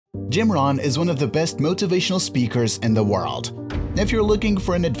Jim Rohn is one of the best motivational speakers in the world. If you're looking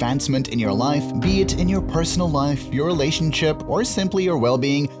for an advancement in your life, be it in your personal life, your relationship, or simply your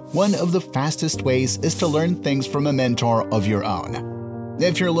well-being, one of the fastest ways is to learn things from a mentor of your own.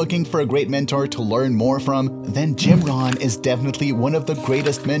 If you're looking for a great mentor to learn more from, then Jim Rohn is definitely one of the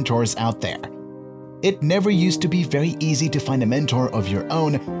greatest mentors out there. It never used to be very easy to find a mentor of your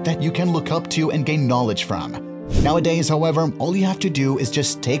own that you can look up to and gain knowledge from. Nowadays, however, all you have to do is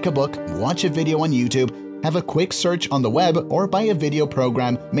just take a book, watch a video on YouTube, have a quick search on the web, or buy a video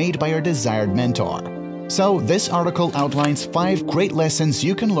program made by your desired mentor. So this article outlines 5 great lessons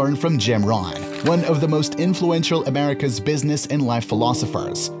you can learn from Jim Rohn, one of the most influential America's business and life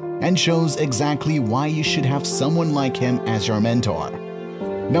philosophers, and shows exactly why you should have someone like him as your mentor.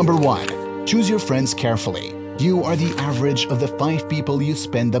 Number 1. Choose your friends carefully. You are the average of the 5 people you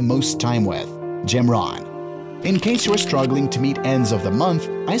spend the most time with. Jim Rohn. In case you're struggling to meet ends of the month,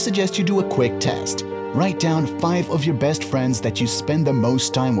 I suggest you do a quick test. Write down 5 of your best friends that you spend the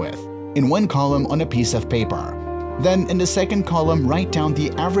most time with, in one column on a piece of paper. Then in the second column, write down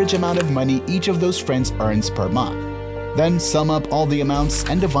the average amount of money each of those friends earns per month. Then sum up all the amounts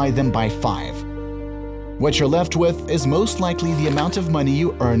and divide them by 5. What you're left with is most likely the amount of money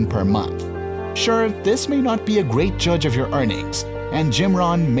you earn per month. Sure, this may not be a great judge of your earnings, and Jim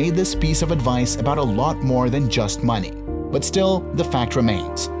Rohn made this piece of advice about a lot more than just money. But still, the fact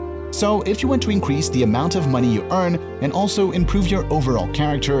remains. So if you want to increase the amount of money you earn and also improve your overall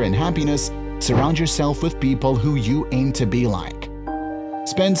character and happiness, surround yourself with people who you aim to be like.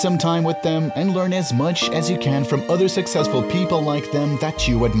 Spend some time with them and learn as much as you can from other successful people like them that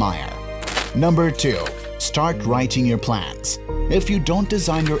you admire. Number 2. Start writing your plans. If you don't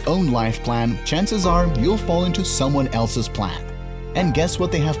design your own life plan, chances are you'll fall into someone else's plan. And guess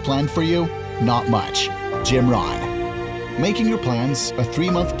what they have planned for you? Not much. Jim Rohn. Making your plans, a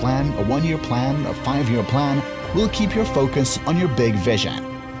 3-month plan, a 1-year plan, a 5-year plan, will keep your focus on your big vision.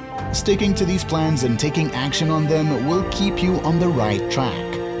 Sticking to these plans and taking action on them will keep you on the right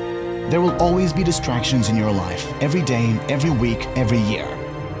track. There will always be distractions in your life, every day, every week, every year.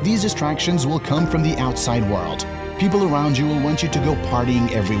 These distractions will come from the outside world. People around you will want you to go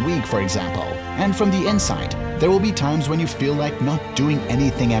partying every week, for example. And from the inside, there will be times when you feel like not doing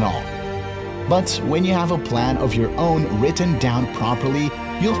anything at all. But when you have a plan of your own written down properly,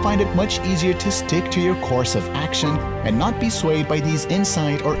 you'll find it much easier to stick to your course of action and not be swayed by these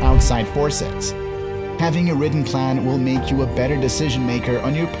inside or outside forces. Having a written plan will make you a better decision maker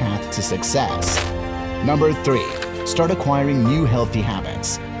on your path to success. Number 3. Start acquiring new healthy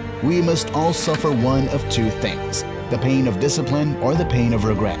habits. We must all suffer one of 2 things, the pain of discipline or the pain of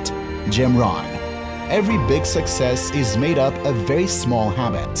regret. Jim Rohn. Every big success is made up of very small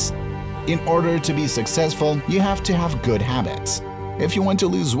habits. In order to be successful, you have to have good habits. If you want to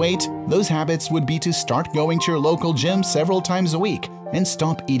lose weight, those habits would be to start going to your local gym several times a week and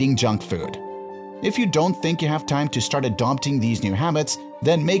stop eating junk food. If you don't think you have time to start adopting these new habits,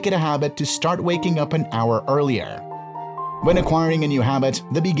 then make it a habit to start waking up an hour earlier. When acquiring a new habit,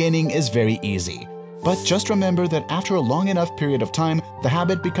 the beginning is very easy. But just remember that after a long enough period of time, the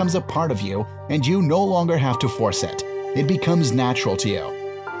habit becomes a part of you and you no longer have to force it. It becomes natural to you.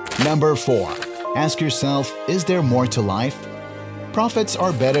 Number 4. Ask yourself, is there more to life? Profits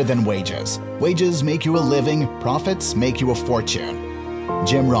are better than wages. Wages make you a living, profits make you a fortune.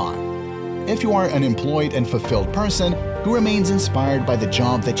 Jim Rohn. If you are an employed and fulfilled person who remains inspired by the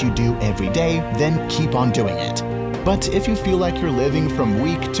job that you do every day, then keep on doing it. But if you feel like you're living from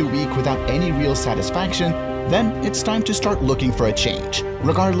week to week without any real satisfaction, then it's time to start looking for a change,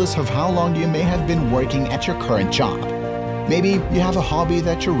 regardless of how long you may have been working at your current job. Maybe you have a hobby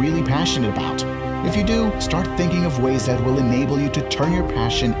that you're really passionate about. If you do, start thinking of ways that will enable you to turn your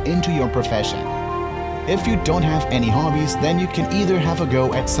passion into your profession. If you don't have any hobbies, then you can either have a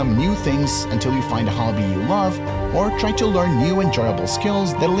go at some new things until you find a hobby you love, or try to learn new enjoyable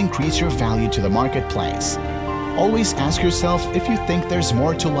skills that'll increase your value to the marketplace. Always ask yourself if you think there's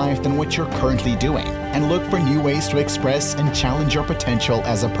more to life than what you're currently doing, and look for new ways to express and challenge your potential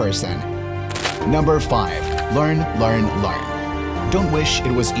as a person. Number 5. Learn, learn, learn. Don't wish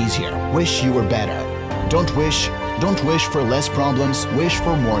it was easier. Wish you were better. Don't wish for less problems. Wish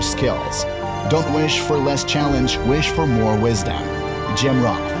for more skills. Don't wish for less challenge. Wish for more wisdom. Jim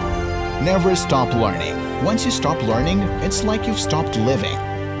Rohn. Never stop learning. Once you stop learning, it's like you've stopped living.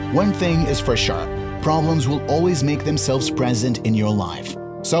 One thing is for sure. Problems will always make themselves present in your life,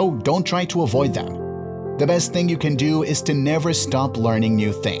 so don't try to avoid them. The best thing you can do is to never stop learning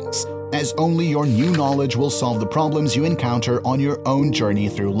new things, as only your new knowledge will solve the problems you encounter on your own journey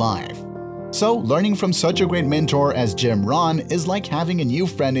through life. So, learning from such a great mentor as Jim Rohn is like having a new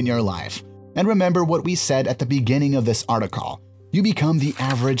friend in your life. And remember what we said at the beginning of this article. You become the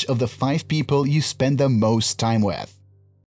average of the 5 people you spend the most time with.